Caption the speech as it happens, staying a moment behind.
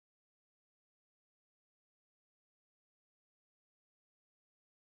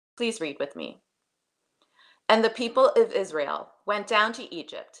Please read with me. And the people of Israel went down to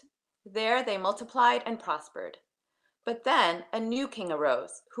Egypt. There they multiplied and prospered. But then a new king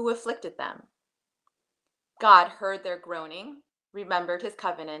arose who afflicted them. God heard their groaning, remembered his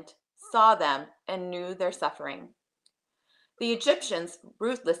covenant, saw them, and knew their suffering. The Egyptians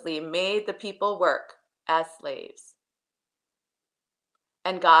ruthlessly made the people work as slaves.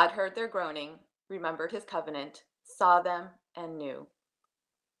 And God heard their groaning, remembered his covenant, saw them, and knew.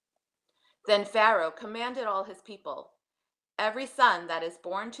 Then Pharaoh commanded all his people, "Every son that is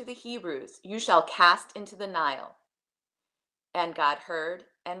born to the Hebrews you shall cast into the Nile." And God heard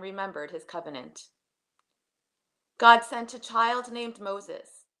and remembered his covenant. God sent a child named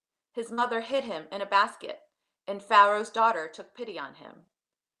Moses. His mother hid him in a basket, and Pharaoh's daughter took pity on him,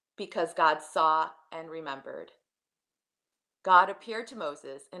 because God saw and remembered. God appeared to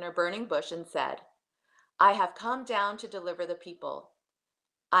Moses in a burning bush and said, "I have come down to deliver the people.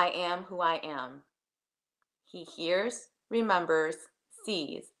 I am who I am." He hears, remembers,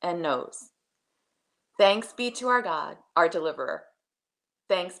 sees, and knows. Thanks be to our God, our deliverer.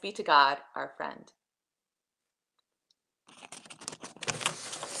 Thanks be to God, our friend.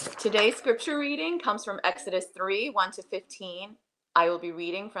 Today's scripture reading comes from Exodus 3, 1-15. I will be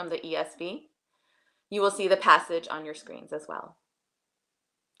reading from the ESV. You will see the passage on your screens as well.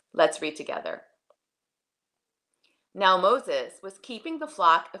 Let's read together. Now Moses was keeping the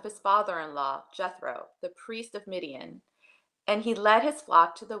flock of his father-in-law, Jethro, the priest of Midian, and he led his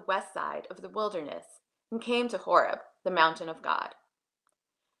flock to the west side of the wilderness and came to Horeb, the mountain of God.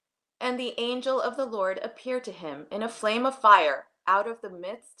 And the angel of the Lord appeared to him in a flame of fire out of the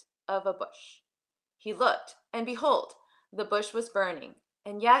midst of a bush. He looked, and behold, the bush was burning,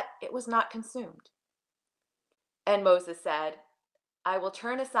 and yet it was not consumed. And Moses said, "I will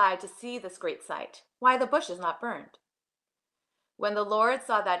turn aside to see this great sight, why the bush is not burned." When the Lord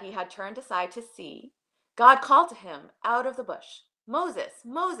saw that he had turned aside to see, God called to him out of the bush, "Moses,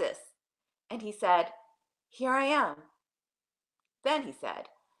 Moses." And he said, "Here I am." Then he said,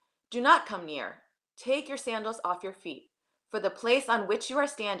 "Do not come near. Take your sandals off your feet, for the place on which you are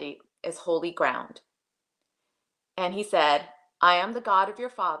standing is holy ground." And he said, "I am the God of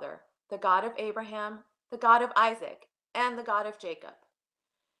your father, the God of Abraham, the God of Isaac, and the God of Jacob."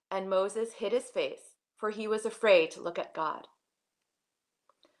 And Moses hid his face, for he was afraid to look at God.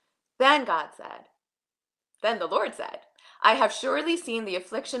 Then the Lord said, "I have surely seen the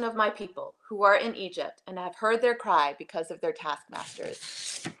affliction of my people who are in Egypt, and have heard their cry because of their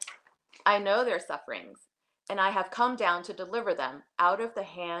taskmasters. I know their sufferings, and I have come down to deliver them out of the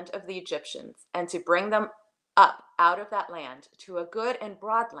hand of the Egyptians, and to bring them up out of that land to a good and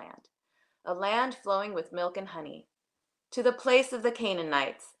broad land, a land flowing with milk and honey, to the place of the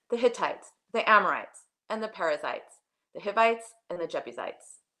Canaanites, the Hittites, the Amorites, and the Perizzites, the Hivites, and the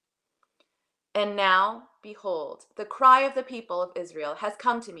Jebusites. And now, behold, the cry of the people of Israel has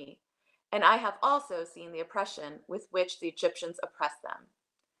come to me, and I have also seen the oppression with which the Egyptians oppress them.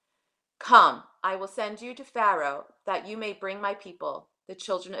 Come, I will send you to Pharaoh, that you may bring my people, the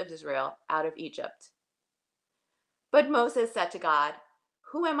children of Israel, out of Egypt." But Moses said to God,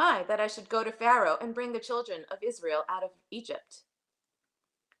 "Who am I that I should go to Pharaoh and bring the children of Israel out of Egypt?"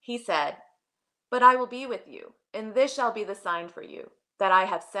 He said, "But I will be with you, and this shall be the sign for you, that I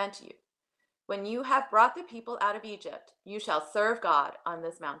have sent you. When you have brought the people out of Egypt, you shall serve God on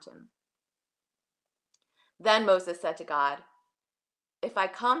this mountain." Then Moses said to God, "If I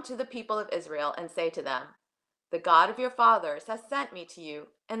come to the people of Israel and say to them, 'The God of your fathers has sent me to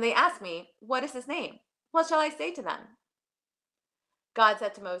you,' and they ask me, 'What is his name?' what shall I say to them?" God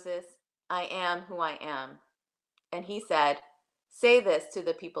said to Moses, "I am who I am." And he said, "Say this to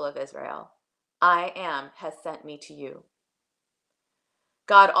the people of Israel, 'I am has sent me to you.'"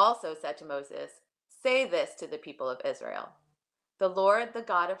 God also said to Moses, "Say this to the people of Israel, 'The Lord, the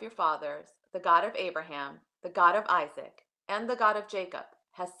God of your fathers, the God of Abraham, the God of Isaac, and the God of Jacob,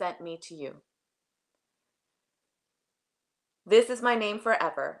 has sent me to you.' This is my name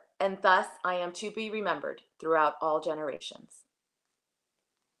forever, and thus I am to be remembered throughout all generations."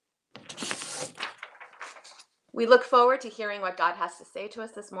 We look forward to hearing what God has to say to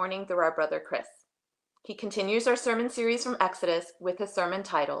us this morning through our brother Chris. He continues our sermon series from Exodus with his sermon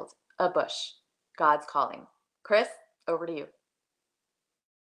titled, "A Bush, God's Calling." Chris, over to you.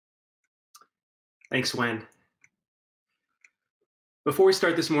 Thanks, Wen. Before we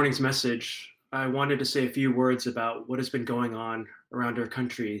start this morning's message, I wanted to say a few words about what has been going on around our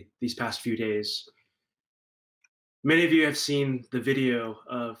country these past few days. Many of you have seen the video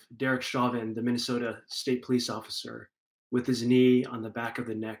of Derek Chauvin, the Minnesota State Police officer, with his knee on the back of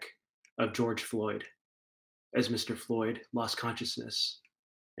the neck of George Floyd, as Mr. Floyd lost consciousness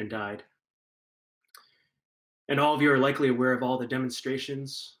and died. And all of you are likely aware of all the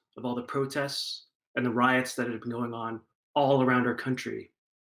demonstrations, of all the protests, and the riots that have been going on all around our country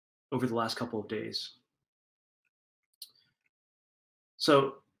over the last couple of days.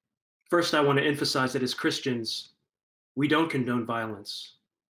 So, first, I want to emphasize that as Christians, we don't condone violence.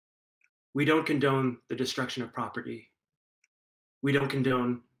 We don't condone the destruction of property. We don't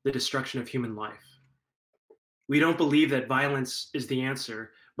condone the destruction of human life. We don't believe that violence is the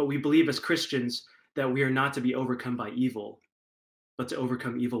answer, but we believe as Christians that we are not to be overcome by evil, but to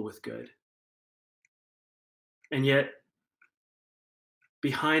overcome evil with good. And yet,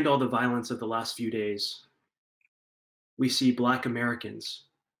 behind all the violence of the last few days, we see Black Americans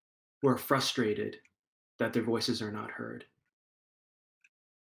who are frustrated that their voices are not heard.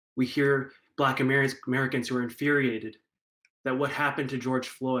 We hear Black Americans who are infuriated that what happened to George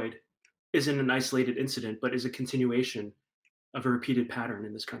Floyd isn't an isolated incident, but is a continuation of a repeated pattern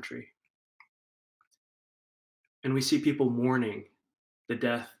in this country. And we see people mourning the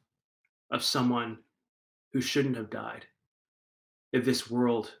death of someone who shouldn't have died if this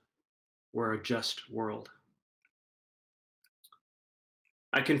world were a just world.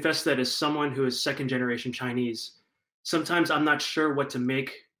 I confess that as someone who is second generation Chinese, sometimes I'm not sure what to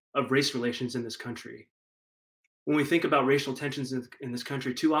make of race relations in this country. When we think about racial tensions in this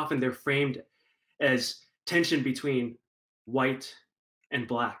country, too often they're framed as tension between white and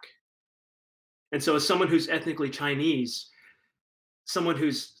Black. And so, as someone who's ethnically Chinese, someone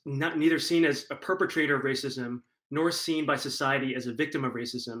who's neither seen as a perpetrator of racism nor seen by society as a victim of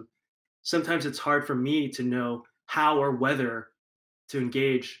racism, sometimes it's hard for me to know how or whether to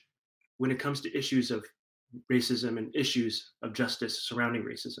engage when it comes to issues of racism and issues of justice surrounding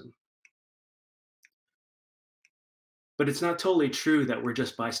racism. But it's not totally true that we're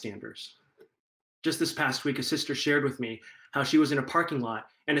just bystanders. Just this past week, a sister shared with me how she was in a parking lot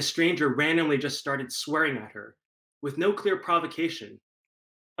and a stranger randomly just started swearing at her with no clear provocation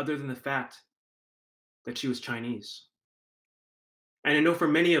other than the fact that she was Chinese. And I know for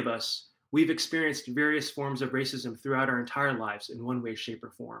many of us, we've experienced various forms of racism throughout our entire lives in one way, shape,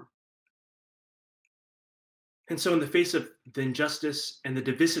 or form. And so, in the face of the injustice and the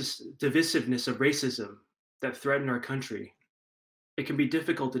divisiveness of racism that threaten our country, it can be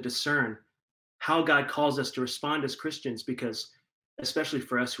difficult to discern how God calls us to respond as Christians, because, especially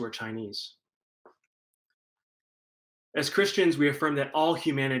for us who are Chinese. As Christians, we affirm that all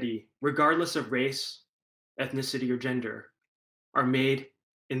humanity, regardless of race, ethnicity, or gender, are made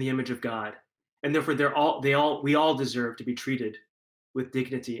in the image of God, and therefore we all deserve to be treated with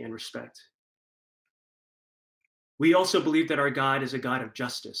dignity and respect. We also believe that our God is a God of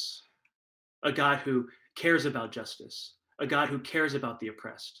justice, a God who cares about justice, a God who cares about the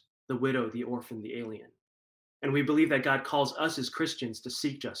oppressed, the widow, the orphan, the alien. And we believe that God calls us as Christians to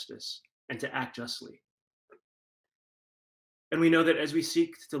seek justice and to act justly. And we know that as we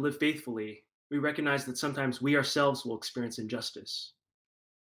seek to live faithfully, we recognize that sometimes we ourselves will experience injustice.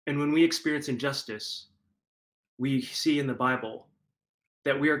 And when we experience injustice, we see in the Bible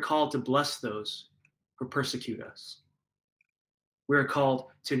that we are called to bless those who persecute us. We are called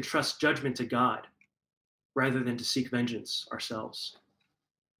to entrust judgment to God rather than to seek vengeance ourselves.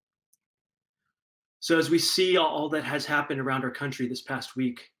 So as we see all that has happened around our country this past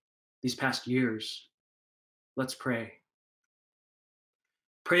week, these past years, let's pray.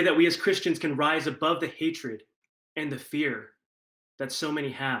 Pray that we as Christians can rise above the hatred and the fear that so many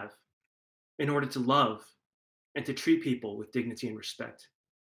have in order to love and to treat people with dignity and respect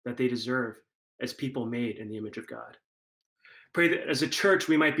that they deserve as people made in the image of God. Pray that as a church,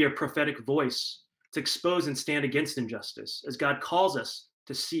 we might be a prophetic voice to expose and stand against injustice as God calls us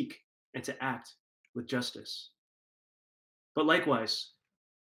to seek and to act with justice. But likewise,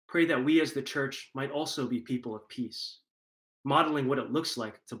 pray that we as the church might also be people of peace, modeling what it looks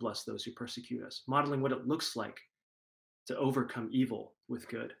like to bless those who persecute us, modeling what it looks like to overcome evil with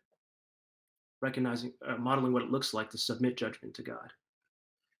good, modeling what it looks like to submit judgment to God.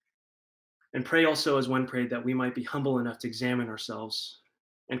 And pray also, as one prayed, that we might be humble enough to examine ourselves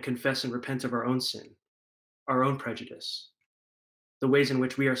and confess and repent of our own sin, our own prejudice, the ways in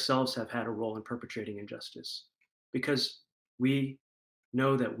which we ourselves have had a role in perpetrating injustice, because we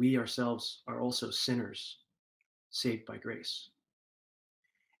know that we ourselves are also sinners saved by grace.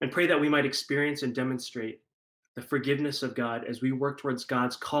 And pray that we might experience and demonstrate the forgiveness of God as we work towards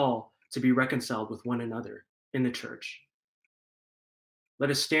God's call to be reconciled with one another in the church. Let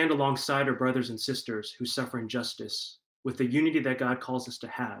us stand alongside our brothers and sisters who suffer injustice with the unity that God calls us to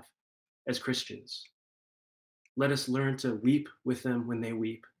have as Christians. Let us learn to weep with them when they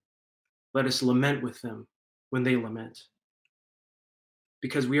weep. Let us lament with them when they lament.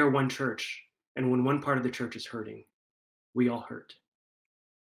 because we are one church, and when one part of the church is hurting, we all hurt.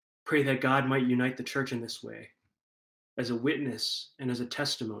 Pray that God might unite the church in this way, as a witness and as a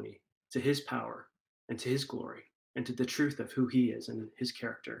testimony to his power and to his glory and to the truth of who he is and his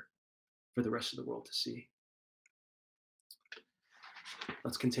character for the rest of the world to see.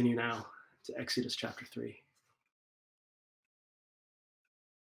 Let's continue now to Exodus chapter 3.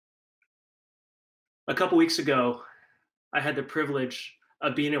 A couple weeks ago, I had the privilege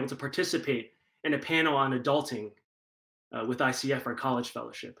of being able to participate in a panel on adulting with ICF, our college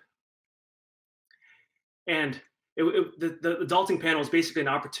fellowship. And the adulting panel is basically an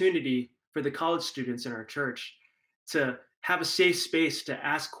opportunity for the college students in our church to have a safe space to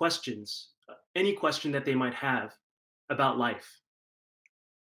ask questions, any question that they might have about life.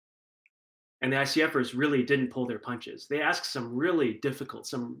 And the ICFers really didn't pull their punches. They asked some really difficult,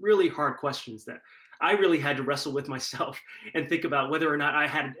 some really hard questions that I really had to wrestle with myself and think about whether or not I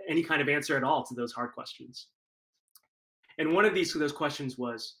had any kind of answer at all to those hard questions. And one of those questions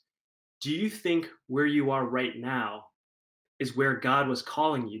was, do you think where you are right now is where God was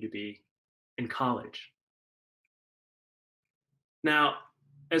calling you to be in college? Now,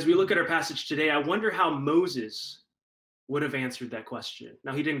 as we look at our passage today, I wonder how Moses would have answered that question.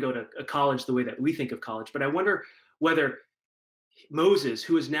 Now, he didn't go to a college the way that we think of college, but I wonder whether Moses,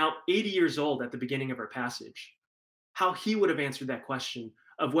 who is now 80 years old at the beginning of our passage, how he would have answered that question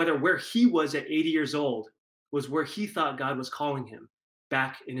of whether where he was at 80 years old was where he thought God was calling him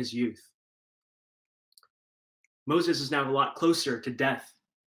back in his youth. Moses is now a lot closer to death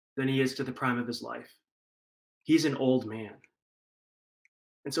than he is to the prime of his life. He's an old man.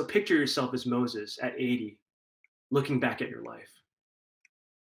 And so picture yourself as Moses at 80, looking back at your life.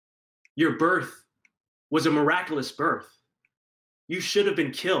 Your birth was a miraculous birth. You should have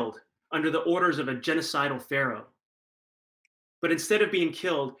been killed under the orders of a genocidal Pharaoh. But instead of being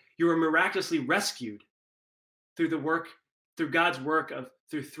killed, you were miraculously rescued through God's work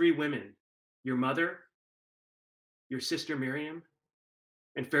through three women, your mother, your sister Miriam,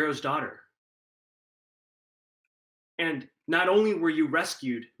 and Pharaoh's daughter. And not only were you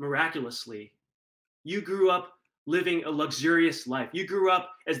rescued miraculously, you grew up living a luxurious life. You grew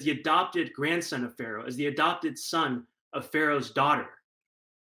up as the adopted grandson of Pharaoh, as the adopted son of Pharaoh's daughter.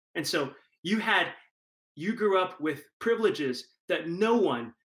 And so you grew up with privileges that no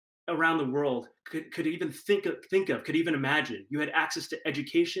one around the world could even think of, could even imagine. You had access to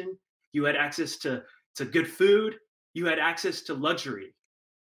education, you had access to good food, you had access to luxury.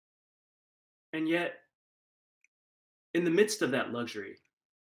 And yet, in the midst of that luxury,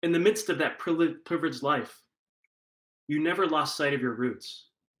 in the midst of that privileged life, you never lost sight of your roots.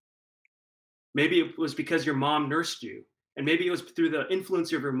 Maybe it was because your mom nursed you, and maybe it was through the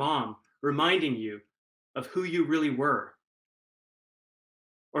influence of your mom reminding you of who you really were.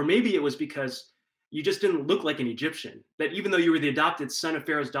 Or maybe it was because you just didn't look like an Egyptian, that even though you were the adopted son of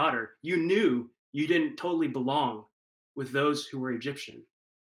Pharaoh's daughter, you knew you didn't totally belong with those who were Egyptian.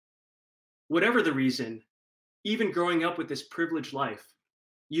 Whatever the reason, even growing up with this privileged life,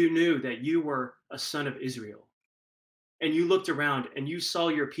 you knew that you were a son of Israel. And you looked around and you saw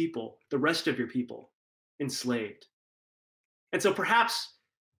your people, the rest of your people, enslaved. And so perhaps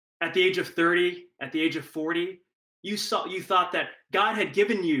at the age of 30, at the age of 40, you thought that God had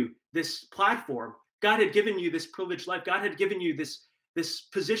given you this platform, God had given you this privileged life, God had given you this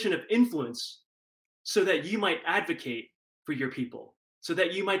position of influence so that you might advocate for your people, so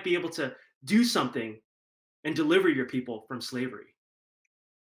that you might be able to do something and deliver your people from slavery.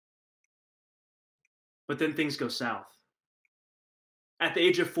 But then things go south. At the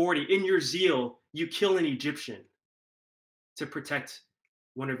age of 40, in your zeal, you kill an Egyptian to protect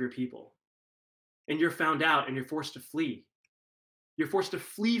one of your people. And you're found out and you're forced to flee. You're forced to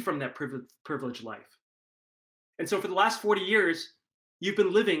flee from that privileged life. And so for the last 40 years, you've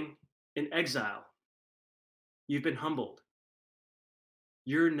been living in exile. You've been humbled.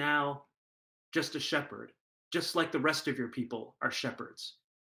 You're now just a shepherd, just like the rest of your people are shepherds.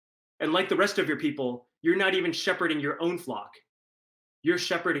 And like the rest of your people, you're not even shepherding your own flock. You're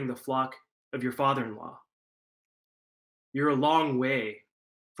shepherding the flock of your father-in-law. You're a long way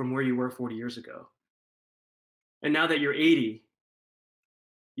from where you were 40 years ago. And now that you're 80,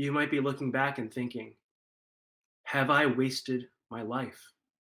 you might be looking back and thinking, have I wasted my life?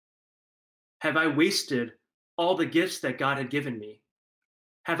 Have I wasted all the gifts that God had given me?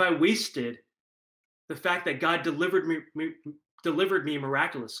 Have I wasted the fact that God delivered me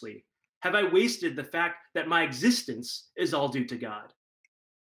miraculously? Have I wasted the fact that my existence is all due to God?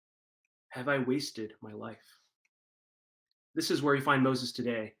 Have I wasted my life? This is where we find Moses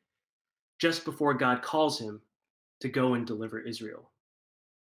today, just before God calls him to go and deliver Israel.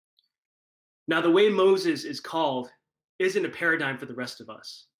 Now, the way Moses is called isn't a paradigm for the rest of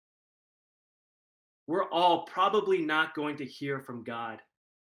us. We're all probably not going to hear from God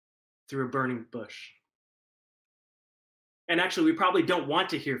through a burning bush. And actually, we probably don't want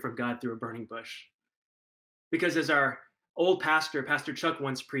to hear from God through a burning bush. Because as our old pastor, Pastor Chuck,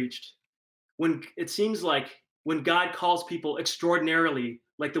 once preached, when it seems like when God calls people extraordinarily,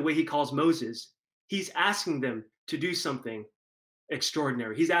 like the way he calls Moses, he's asking them to do something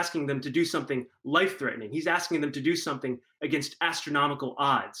extraordinary. He's asking them to do something life threatening. He's asking them to do something against astronomical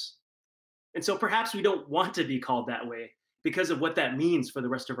odds. And so perhaps we don't want to be called that way because of what that means for the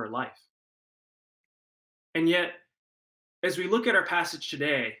rest of our life. And yet, as we look at our passage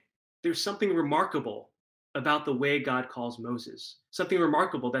today, there's something remarkable about the way God calls Moses, something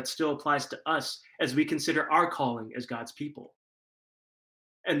remarkable that still applies to us as we consider our calling as God's people.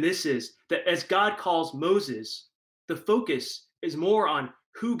 And this is that as God calls Moses, the focus is more on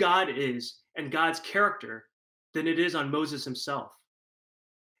who God is and God's character than it is on Moses himself.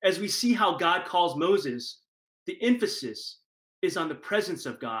 As we see how God calls Moses, the emphasis is on the presence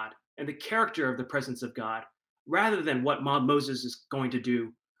of God and the character of the presence of God, rather than what Moses is going to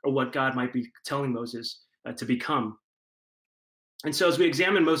do or what God might be telling Moses to become. And so, as we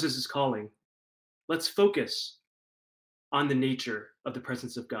examine Moses' calling, let's focus on the nature of the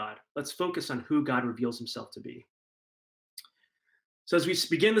presence of God. Let's focus on who God reveals himself to be. So, as we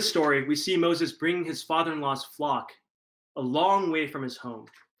begin the story, we see Moses bringing his father in law's flock a long way from his home.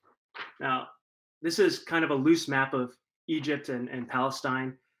 Now, this is kind of a loose map of Egypt and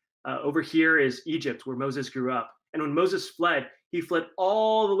Palestine. Over here is Egypt, where Moses grew up. And when Moses fled, he fled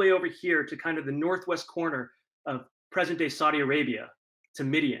all the way over here to kind of the northwest corner of present day Saudi Arabia, to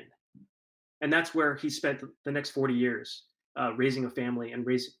Midian. And that's where he spent the next 40 years raising a family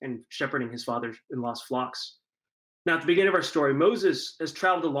and shepherding his father in law's flocks. Now, at the beginning of our story, Moses has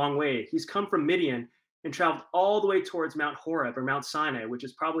traveled a long way. He's come from Midian and traveled all the way towards Mount Horeb or Mount Sinai, which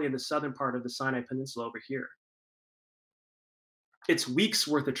is probably in the southern part of the Sinai Peninsula over here. It's weeks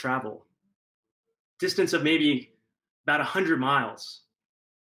worth of travel, distance of maybe about 100 miles.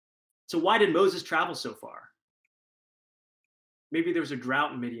 So why did Moses travel so far? Maybe there was a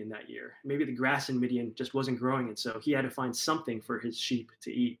drought in Midian that year. Maybe the grass in Midian just wasn't growing, and so he had to find something for his sheep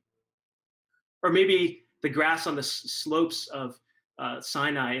to eat. Or maybe the grass on the slopes of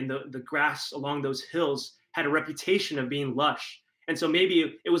Sinai and the grass along those hills had a reputation of being lush. And so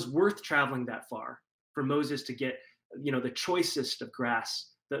maybe it was worth traveling that far for Moses to get, the choicest of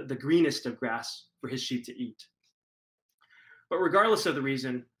grass, the greenest of grass for his sheep to eat. But regardless of the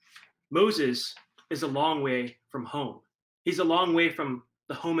reason, Moses is a long way from home. He's a long way from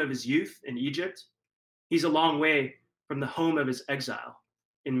the home of his youth in Egypt. He's a long way from the home of his exile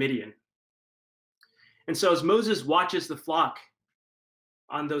in Midian. And so as Moses watches the flock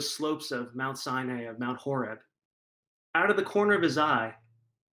on those slopes of Mount Sinai, of Mount Horeb, out of the corner of his eye,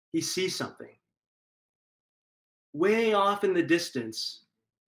 he sees something. Way off in the distance,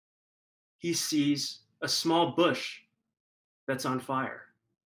 he sees a small bush that's on fire.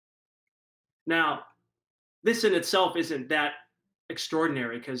 Now, this in itself isn't that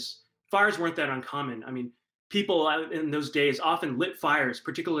extraordinary because fires weren't that uncommon. I mean, people in those days often lit fires,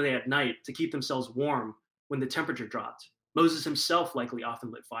 particularly at night, to keep themselves warm when the temperature dropped. Moses himself likely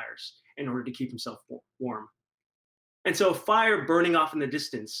often lit fires in order to keep himself warm. And so a fire burning off in the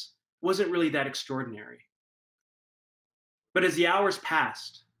distance wasn't really that extraordinary. But as the hours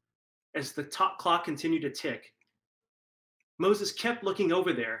passed, as the clock continued to tick, Moses kept looking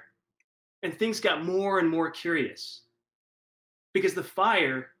over there, and things got more and more curious because the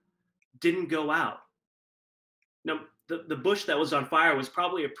fire didn't go out. Now, the bush that was on fire was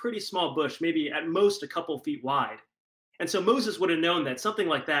probably a pretty small bush, maybe at most a couple feet wide. And so Moses would have known that something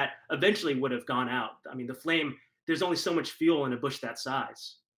like that eventually would have gone out. I mean, the flame, there's only so much fuel in a bush that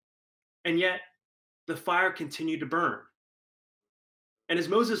size. And yet, the fire continued to burn. And as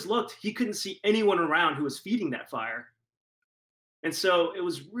Moses looked, he couldn't see anyone around who was feeding that fire. And so it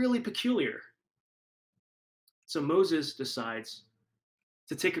was really peculiar. So Moses decides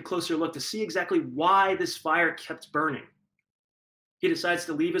to take a closer look to see exactly why this fire kept burning. He decides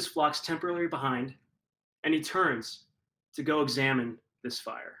to leave his flocks temporarily behind, and he turns to go examine this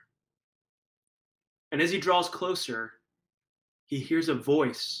fire. And as he draws closer, he hears a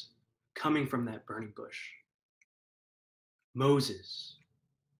voice coming from that burning bush. Moses,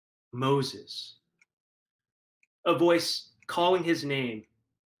 Moses. A voice calling his name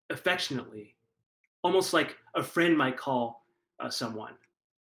affectionately, almost like a friend might call someone.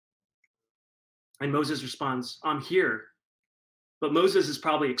 And Moses responds, I'm here. But Moses is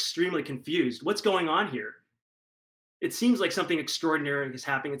probably extremely confused. What's going on here? It seems like something extraordinary is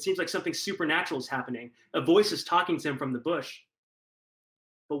happening. It seems like something supernatural is happening. A voice is talking to him from the bush.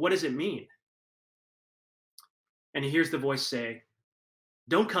 But what does it mean? And he hears the voice say,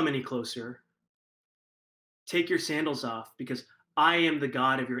 "Don't come any closer. Take your sandals off, because I am the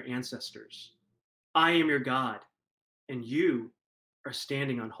God of your ancestors. I am your God, and you are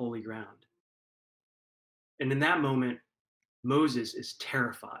standing on holy ground." And in that moment, Moses is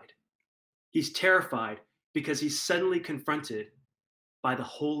terrified. He's terrified because he's suddenly confronted by the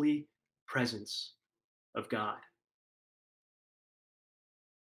holy presence of God.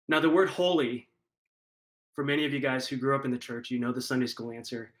 Now, the word holy, for many of you guys who grew up in the church, you know the Sunday school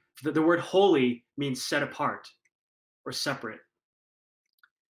answer. The word holy means set apart or separate.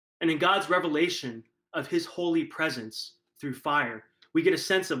 And in God's revelation of his holy presence through fire, we get a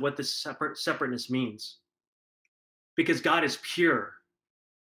sense of what this separateness means. Because God is pure,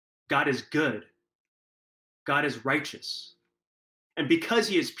 God is good, God is righteous. And because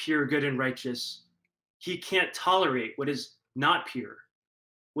he is pure, good, and righteous, he can't tolerate what is not pure,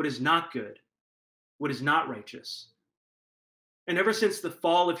 what is not good, what is not righteous. And ever since the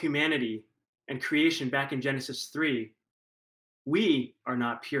fall of humanity and creation back in Genesis 3, we are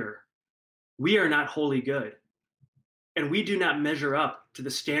not pure. We are not wholly good. And we do not measure up to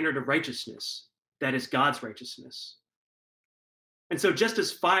the standard of righteousness that is God's righteousness. And so, just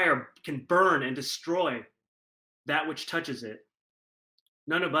as fire can burn and destroy that which touches it,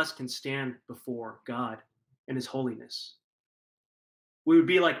 none of us can stand before God and his holiness. We would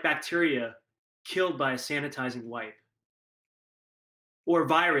be like bacteria killed by a sanitizing wipe, or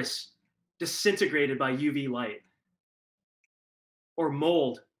virus disintegrated by UV light, or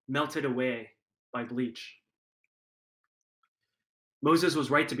mold melted away by bleach. Moses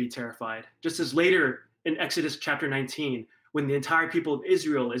was right to be terrified, just as later in Exodus chapter 19, when the entire people of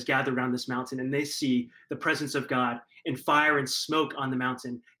Israel is gathered around this mountain and they see the presence of God in fire and smoke on the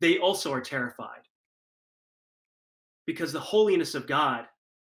mountain, they also are terrified. Because the holiness of God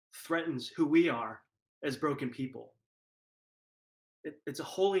threatens who we are as broken people. It's a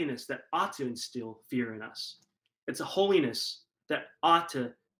holiness that ought to instill fear in us. It's a holiness that ought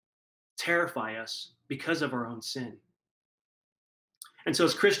to terrify us because of our own sin. And so,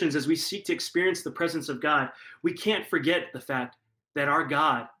 as Christians, as we seek to experience the presence of God, we can't forget the fact that our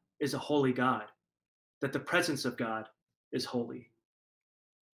God is a holy God, that the presence of God is holy.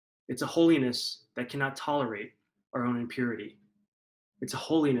 It's a holiness that cannot tolerate our own impurity. It's a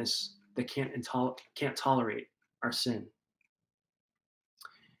holiness that can't tolerate our sin.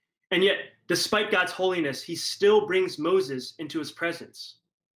 And yet, despite God's holiness, he still brings Moses into his presence.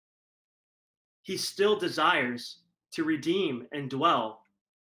 He still desires to redeem and dwell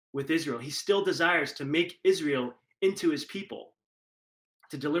with Israel. He still desires to make Israel into his people,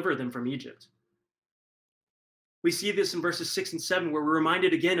 to deliver them from Egypt. We see this in verses 6 and 7, where we're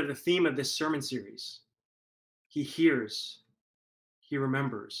reminded again of the theme of this sermon series. He hears, he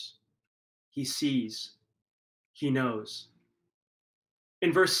remembers, he sees, he knows.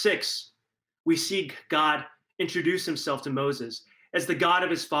 In verse 6, we see God introduce himself to Moses as the God of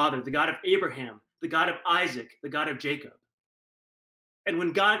his father, the God of Abraham, the God of Isaac, the God of Jacob. And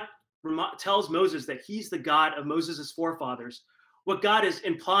when God tells Moses that he's the God of Moses' forefathers, what God is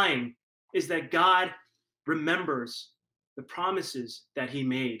implying is that God remembers the promises that he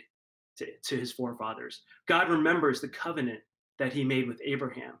made to his forefathers. God remembers the covenant that he made with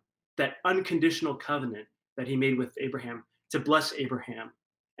Abraham, that unconditional covenant that he made with Abraham to bless Abraham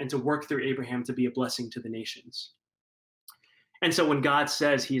and to work through Abraham to be a blessing to the nations. And so when God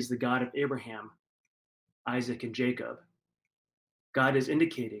says he is the God of Abraham, Isaac, and Jacob, God is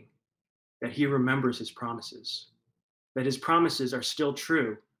indicating that he remembers his promises, that his promises are still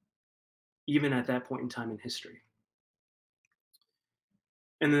true, even at that point in time in history.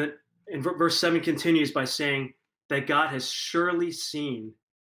 And verse 7 continues by saying that God has surely seen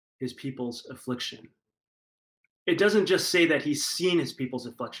his people's affliction. It doesn't just say that he's seen his people's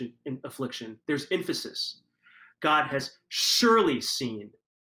affliction. There's emphasis. God has surely seen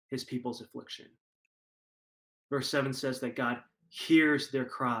his people's affliction. Verse 7 says that God hears their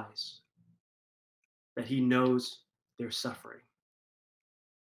cries, that he knows their suffering.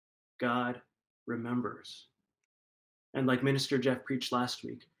 God remembers. And like Minister Jeff preached last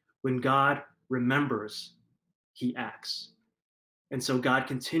week, when God remembers, he acts. And so God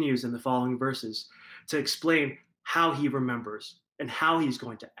continues in the following verses to explain how he remembers and how he's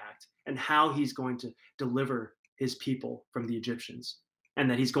going to act and how he's going to deliver his people from the Egyptians, and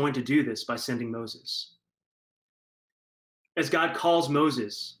that he's going to do this by sending Moses. As God calls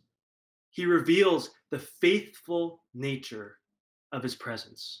Moses, he reveals the faithful nature of his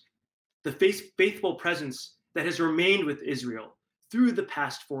presence. The faithful presence that has remained with Israel through the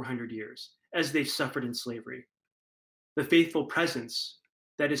past 400 years as they've suffered in slavery. The faithful presence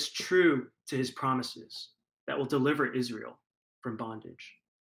that is true to his promises that will deliver Israel from bondage.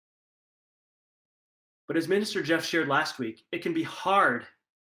 But as Minister Jeff shared last week, it can be hard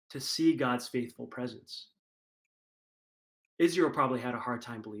to see God's faithful presence. Israel probably had a hard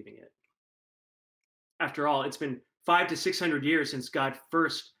time believing it. After all, it's been 500 to 600 years since God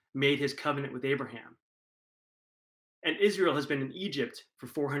first made his covenant with Abraham. And Israel has been in Egypt for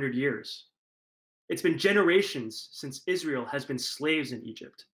 400 years. It's been generations since Israel has been slaves in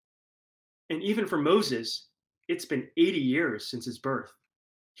Egypt. And even for Moses, it's been 80 years since his birth.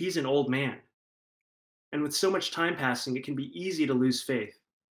 He's an old man. And with so much time passing, it can be easy to lose faith.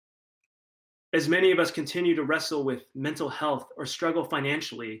 As many of us continue to wrestle with mental health or struggle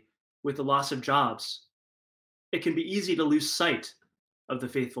financially with the loss of jobs, it can be easy to lose sight of the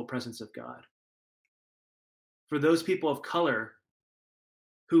faithful presence of God. For those people of color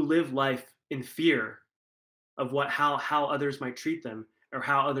who live life in fear of how others might treat them or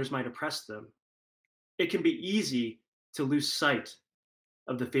how others might oppress them, it can be easy to lose sight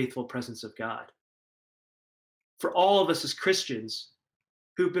of the faithful presence of God. For all of us as Christians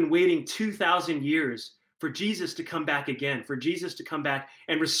who've been waiting 2,000 years for Jesus to come back again, for Jesus to come back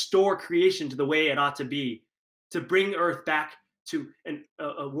and restore creation to the way it ought to be, to bring earth back to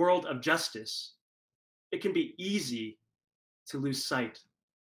a world of justice, it can be easy to lose sight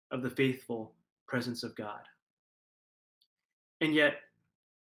of the faithful presence of God. And yet,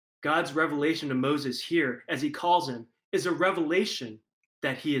 God's revelation to Moses here, as he calls him, is a revelation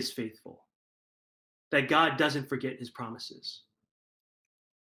that he is faithful, that God doesn't forget his promises.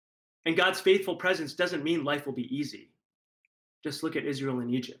 And God's faithful presence doesn't mean life will be easy. Just look at Israel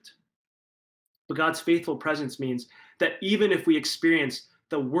and Egypt. But God's faithful presence means that even if we experience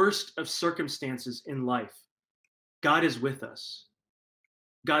the worst of circumstances in life, God is with us.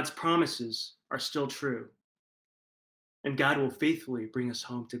 God's promises are still true. And God will faithfully bring us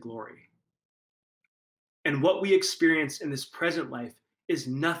home to glory. And what we experience in this present life is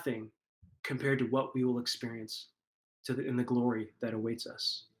nothing compared to what we will experience in the glory that awaits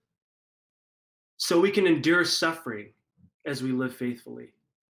us. So we can endure suffering as we live faithfully,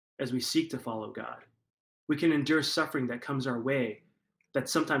 as we seek to follow God. We can endure suffering that comes our way, that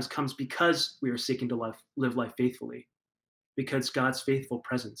sometimes comes because we are seeking to live life faithfully, because God's faithful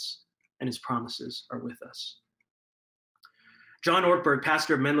presence and his promises are with us. John Ortberg,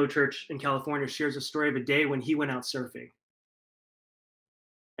 pastor of Menlo Church in California, shares a story of a day when he went out surfing.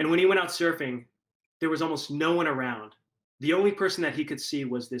 And when he went out surfing, there was almost no one around. The only person that he could see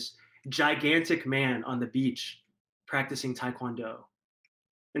was this gigantic man on the beach practicing Taekwondo.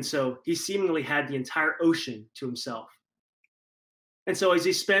 And so he seemingly had the entire ocean to himself. And so as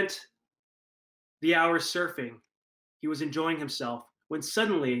he spent the hours surfing, he was enjoying himself when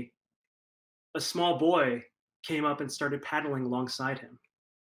suddenly a small boy came up and started paddling alongside him.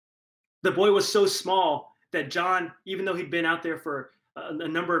 The boy was so small that John, even though he'd been out there for a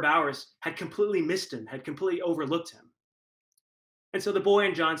number of hours, had completely missed him, had completely overlooked him. And so the boy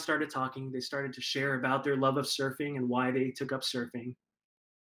and John started talking. They started to share about their love of surfing and why they took up surfing.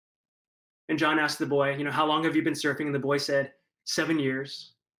 And John asked the boy, how long have you been surfing? And the boy said, 7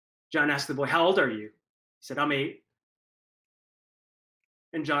 years. John asked the boy, how old are you? He said, I'm 8.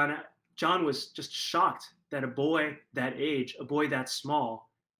 And John was just shocked that a boy that age, a boy that small,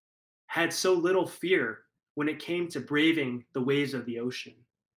 had so little fear when it came to braving the waves of the ocean,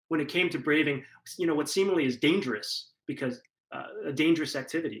 when it came to braving, what seemingly is dangerous, because a dangerous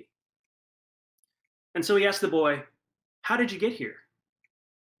activity. And so he asked the boy, how did you get here?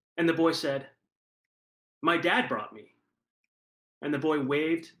 And the boy said, my dad brought me. And the boy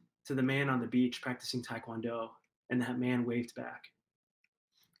waved to the man on the beach practicing Taekwondo, and that man waved back.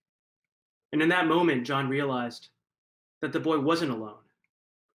 And in that moment, John realized that the boy wasn't alone,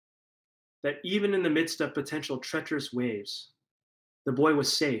 that even in the midst of potential treacherous waves, the boy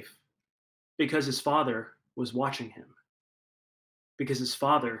was safe because his father was watching him, because his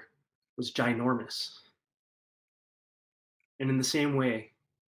father was ginormous. And in the same way,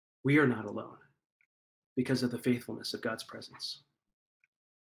 we are not alone because of the faithfulness of God's presence.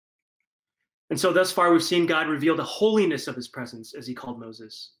 And so thus far, we've seen God reveal the holiness of his presence, as he called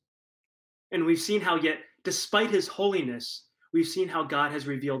Moses. And we've seen how yet, despite his holiness, we've seen how God has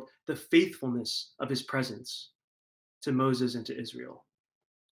revealed the faithfulness of his presence to Moses and to Israel.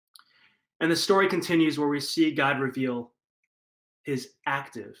 And the story continues where we see God reveal his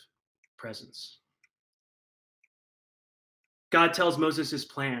active presence. God tells Moses his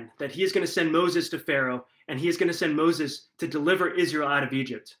plan, that he is going to send Moses to Pharaoh, and he is going to send Moses to deliver Israel out of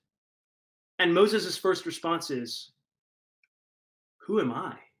Egypt. And Moses' first response is, who am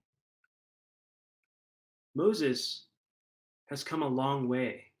I? Moses has come a long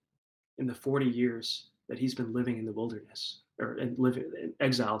way in the 40 years that he's been living in the wilderness or living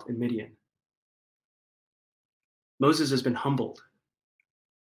exiled in Midian. Moses has been humbled.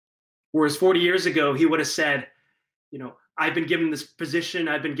 Whereas 40 years ago, he would have said, I've been given this position,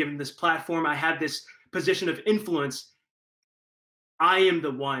 I've been given this platform, I have this position of influence. I am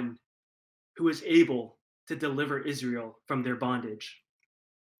the one who is able to deliver Israel from their bondage.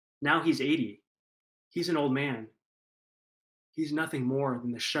 Now he's 80. He's an old man. He's nothing more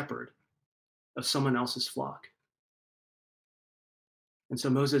than the shepherd of someone else's flock. And so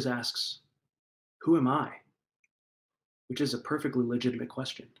Moses asks, who am I? Which is a perfectly legitimate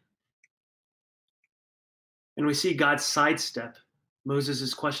question. And we see God sidestep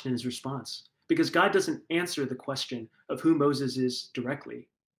Moses' question in his response, because God doesn't answer the question of who Moses is directly.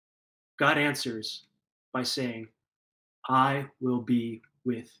 God answers by saying, I will be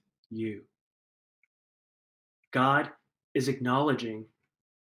with you. God is acknowledging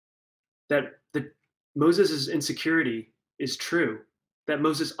that Moses' insecurity is true, that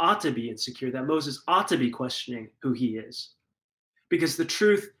Moses ought to be insecure, that Moses ought to be questioning who he is. Because the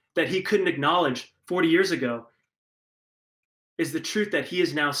truth that he couldn't acknowledge 40 years ago is the truth that he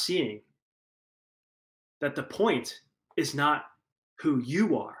is now seeing. That the point is not who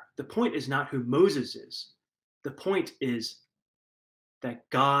you are. The point is not who Moses is. The point is that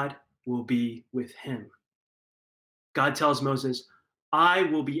God will be with him. God tells Moses, I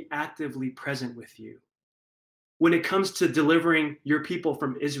will be actively present with you. When it comes to delivering your people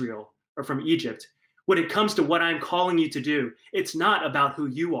from Israel or from Egypt, when it comes to what I'm calling you to do, it's not about who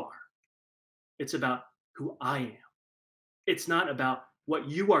you are. It's about who I am. It's not about what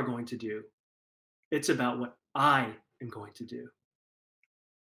you are going to do. It's about what I am going to do.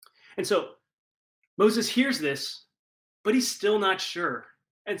 And so Moses hears this, but he's still not sure.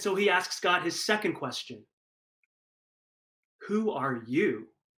 And so he asks God his second question. Who are you?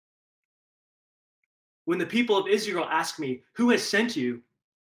 When the people of Israel ask me, who has sent you?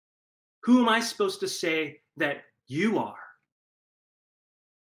 Who am I supposed to say that you are?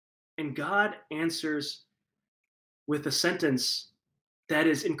 And God answers with a sentence that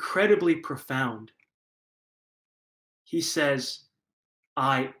is incredibly profound. He says,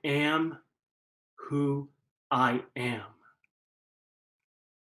 I am who I am.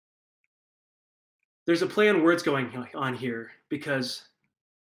 There's a play on words going on here because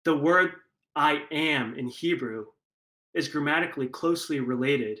the word I am in Hebrew is grammatically closely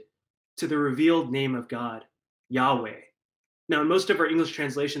related to the revealed name of God, Yahweh. Now, in most of our English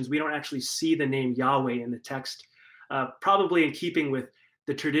translations, we don't actually see the name Yahweh in the text, probably in keeping with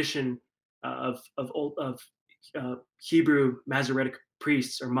the tradition of Hebrew Masoretic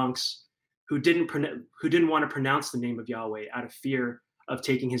priests or monks who didn't want to pronounce the name of Yahweh out of fear of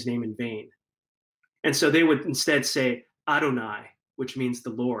taking his name in vain. And so they would instead say Adonai, which means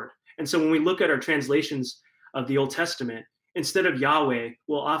the Lord. And so when we look at our translations of the Old Testament, instead of Yahweh,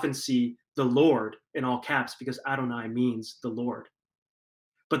 we'll often see the Lord in all caps because Adonai means the Lord.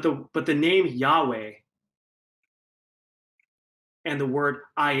 But the name Yahweh and the word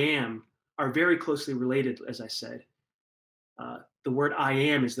I am are very closely related, as I said. The word I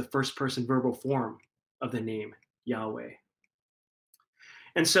am is the first person verbal form of the name Yahweh.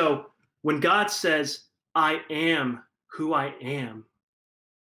 And so when God says, I am who I am,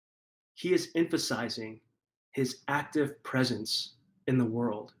 he is emphasizing his active presence in the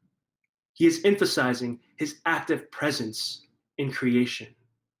world. He is emphasizing his active presence in creation.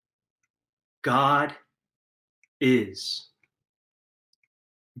 God is.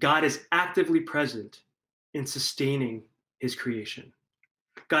 God is actively present in sustaining his creation.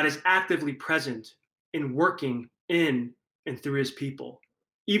 God is actively present in working in and through his people.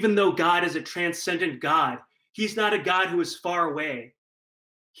 Even though God is a transcendent God, he's not a God who is far away.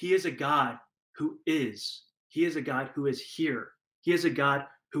 He is a God who is. He is a God who is here. He is a God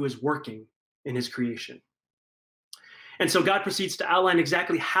who is working in his creation. And so God proceeds to outline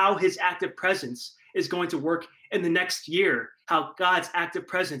exactly how his active presence is going to work in the next year, how God's active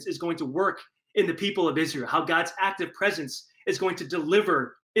presence is going to work in the people of Israel, how God's active presence is going to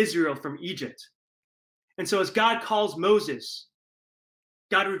deliver Israel from Egypt. And so as God calls Moses,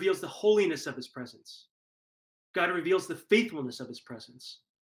 God reveals the holiness of his presence. God reveals the faithfulness of his presence.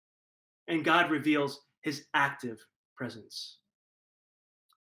 And God reveals his active presence.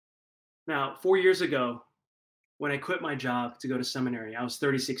 Now, 4 years ago, when I quit my job to go to seminary, I was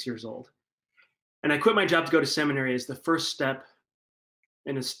 36 years old. And I quit my job to go to seminary as the first step,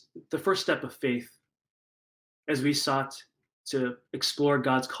 and it's the first step of faith as we sought to explore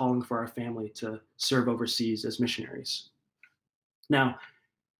God's calling for our family to serve overseas as missionaries. Now,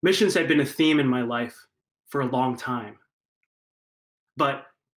 missions had been a theme in my life for a long time, but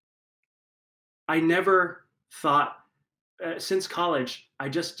I never thought, since college, I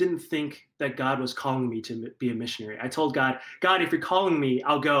just didn't think that God was calling me to be a missionary. I told God, God, if you're calling me,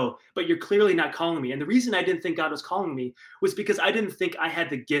 I'll go, but you're clearly not calling me. And the reason I didn't think God was calling me was because I didn't think I had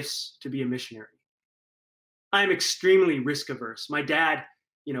the gifts to be a missionary. I'm extremely risk averse. My dad,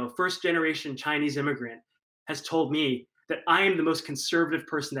 first generation Chinese immigrant, has told me that I am the most conservative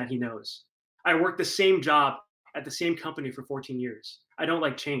person that he knows. I worked the same job at the same company for 14 years. I don't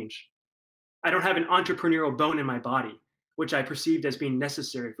like change. I don't have an entrepreneurial bone in my body, which I perceived as being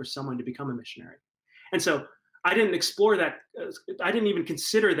necessary for someone to become a missionary. And so I didn't explore that. I didn't even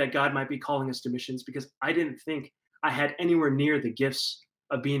consider that God might be calling us to missions because I didn't think I had anywhere near the gifts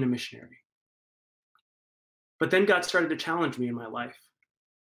of being a missionary. But then God started to challenge me in my life.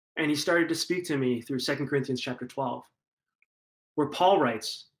 And he started to speak to me through 2 Corinthians chapter 12, where Paul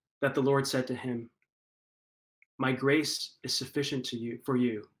writes that the Lord said to him, "My grace is sufficient for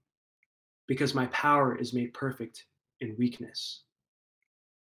you, because my power is made perfect in weakness."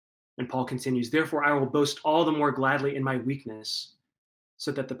 And Paul continues, "Therefore I will boast all the more gladly in my weakness,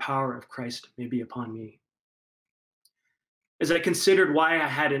 so that the power of Christ may be upon me." As I considered why I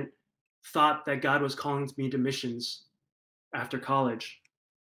hadn't thought that God was calling me to missions after college,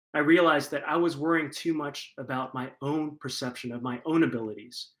 I realized that I was worrying too much about my own perception of my own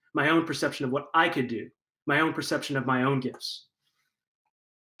abilities, my own perception of what I could do, my own perception of my own gifts.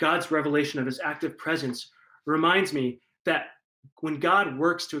 God's revelation of his active presence reminds me that when God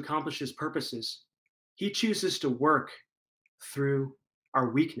works to accomplish his purposes, he chooses to work through our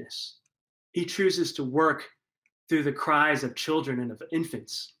weakness. He chooses to work through the cries of children and of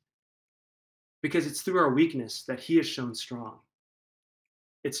infants, because it's through our weakness that he is shown strong.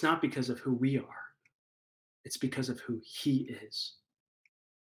 It's not because of who we are, it's because of who he is.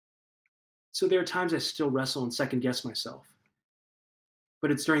 So there are times I still wrestle and second guess myself,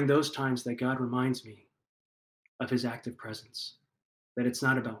 but it's during those times that God reminds me of his active presence, that it's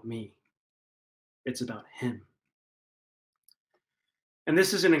not about me, it's about him. And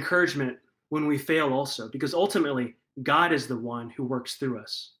this is an encouragement when we fail also, because ultimately, God is the one who works through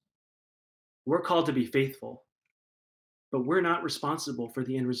us. We're called to be faithful, but we're not responsible for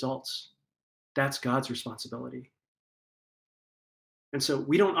the end results. That's God's responsibility. And so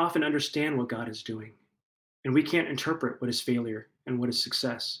we don't often understand what God is doing, and we can't interpret what is failure and what is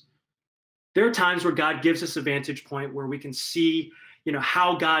success. There are times where God gives us a vantage point where we can see,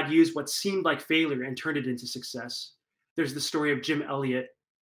 how God used what seemed like failure and turned it into success. There's the story of Jim Elliot,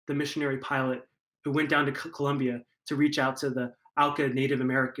 the missionary pilot who went down to Colombia to reach out to the Auca Native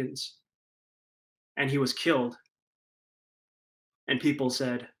Americans, and he was killed. And people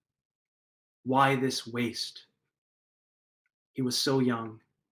said, "Why this waste?" He was so young.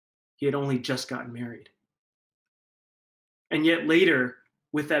 He had only just gotten married. And yet later,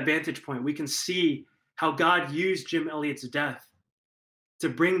 with that vantage point, we can see how God used Jim Elliot's death to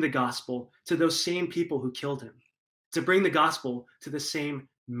bring the gospel to those same people who killed him, to bring the gospel to the same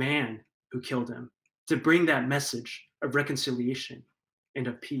man who killed him, to bring that message of reconciliation and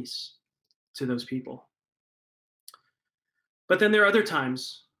of peace to those people. But then there are other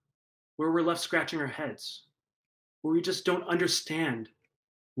times where we're left scratching our heads, where we just don't understand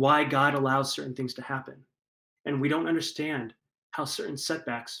why God allows certain things to happen. And we don't understand how certain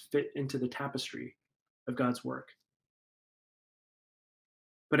setbacks fit into the tapestry of God's work.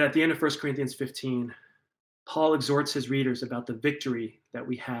 But at the end of 1 Corinthians 15, Paul exhorts his readers about the victory that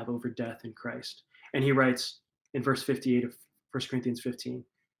we have over death in Christ. And he writes in verse 58 of 1 Corinthians 15,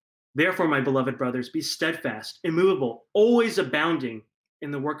 "Therefore, my beloved brothers, be steadfast, immovable, always abounding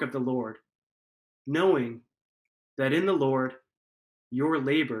in the work of the Lord, knowing that in the Lord your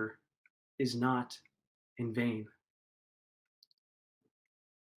labor is not in vain."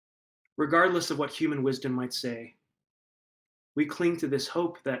 Regardless of what human wisdom might say, we cling to this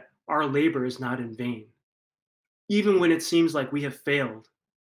hope that our labor is not in vain. Even when it seems like we have failed,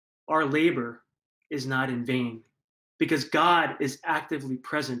 our labor is not in vain, because God is actively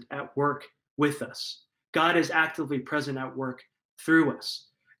present at work with us. God is actively present at work through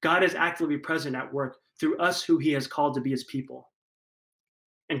us. God is actively present at work through us who he has called to be his people.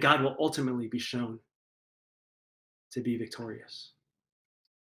 And God will ultimately be shown to be victorious.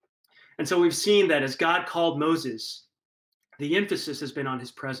 And so we've seen that as God called Moses, the emphasis has been on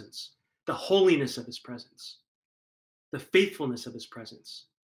his presence, the holiness of his presence, the faithfulness of his presence,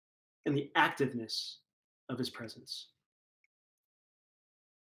 and the activeness of his presence.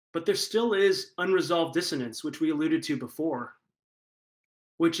 But there still is unresolved dissonance, which we alluded to before,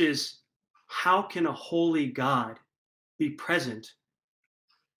 which is, how can a holy God be present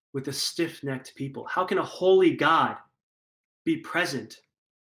with a stiff-necked people? How can a holy God be present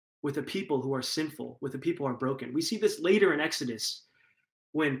with a people who are sinful, with a people who are broken? We see this later in Exodus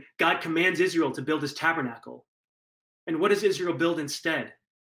when God commands Israel to build his tabernacle. And what does Israel build instead?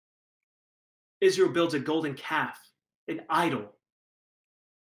 Israel builds a golden calf, an idol.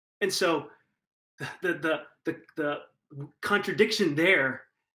 And so the contradiction there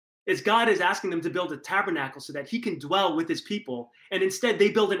is God is asking them to build a tabernacle so that he can dwell with his people. And instead they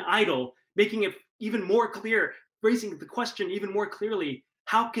build an idol, making it even more clear, raising the question even more clearly,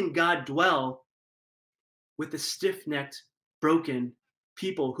 how can God dwell with the stiff-necked, broken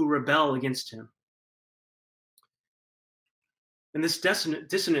people who rebel against him? And this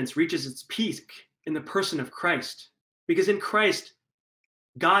dissonance reaches its peak in the person of Christ, because in Christ,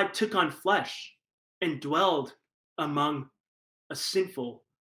 God took on flesh and dwelled among a sinful,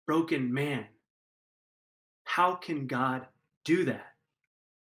 broken man. How can God do that?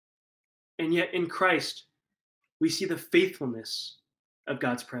 And yet in Christ, we see the faithfulness of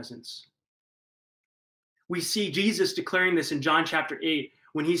God's presence. We see Jesus declaring this in John chapter 8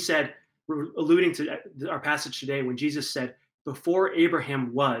 when he said, we're alluding to our passage today, when Jesus said, before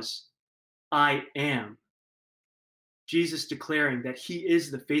Abraham was, I am. Jesus declaring that he is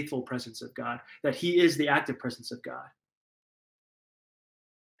the faithful presence of God, that he is the active presence of God.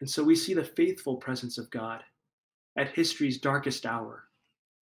 And so we see the faithful presence of God at history's darkest hour,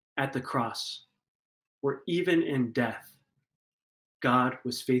 at the cross, where even in death, God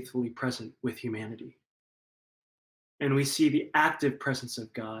was faithfully present with humanity. And we see the active presence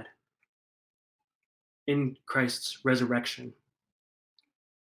of God in Christ's resurrection.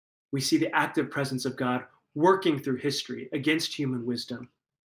 We see the active presence of God working through history against human wisdom.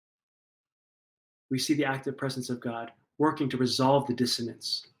 We see the active presence of God working to resolve the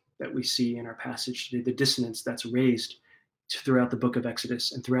dissonance that we see in our passage today, the dissonance that's raised throughout the book of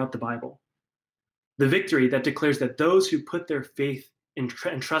Exodus and throughout the Bible. The victory that declares that those who put their faith and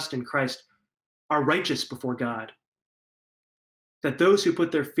trust in Christ are righteous before God. That those who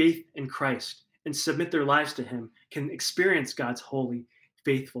put their faith in Christ and submit their lives to him can experience God's holy,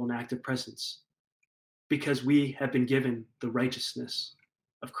 faithful, and active presence because we have been given the righteousness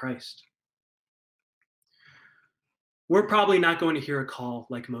of Christ. We're probably not going to hear a call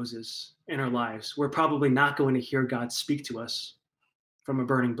like Moses in our lives. We're probably not going to hear God speak to us from a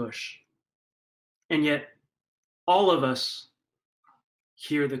burning bush. And yet, all of us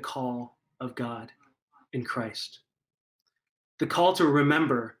hear the call of God in Christ. The call to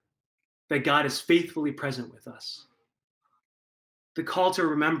remember that God is faithfully present with us. The call to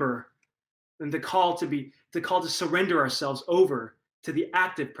remember and the call to surrender ourselves over to the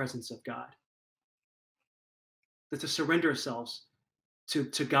active presence of God. That to surrender ourselves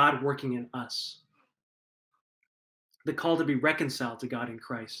to God working in us. The call to be reconciled to God in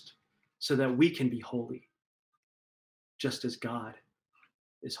Christ so that we can be holy, just as God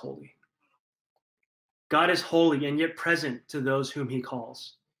is holy. God is holy and yet present to those whom he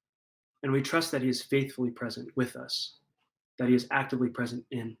calls. And we trust that he is faithfully present with us, that he is actively present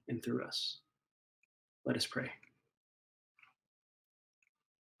in and through us. Let us pray.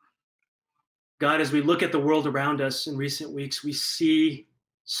 God, as we look at the world around us in recent weeks, we see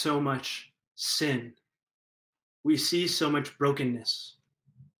so much sin. We see so much brokenness.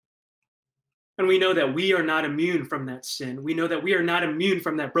 And we know that we are not immune from that sin. We know that we are not immune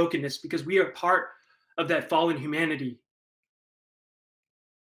from that brokenness because we are part of that fallen humanity.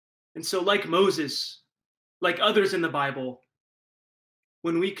 And so, like Moses, like others in the Bible,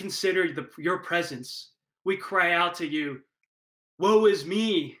 when we consider your presence, we cry out to you, woe is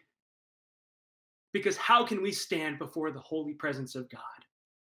me. Because how can we stand before the holy presence of God?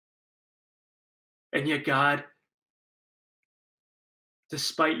 And yet, God,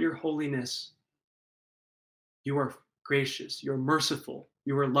 despite your holiness, you are gracious, you're merciful,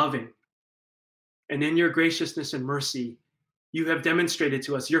 you are loving. And in your graciousness and mercy, you have demonstrated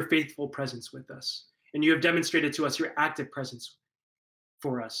to us your faithful presence with us. And you have demonstrated to us your active presence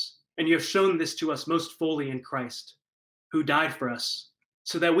for us. And you have shown this to us most fully in Christ, who died for us,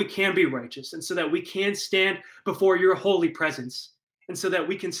 so that we can be righteous and so that we can stand before your holy presence and so that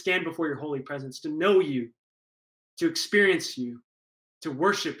we can stand before your holy presence to know you, to experience you, to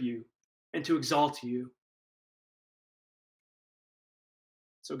worship you, and to exalt you.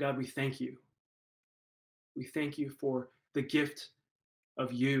 So God, we thank you. We thank you for the gift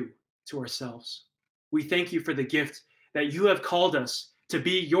of you to ourselves. We thank you for the gift that you have called us to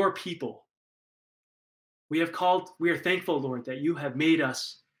be your people. We are thankful, Lord, that you have made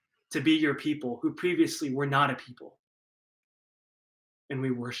us to be your people who previously were not a people. And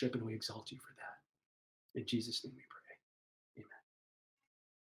we worship and we exalt you for that. In Jesus' name we pray.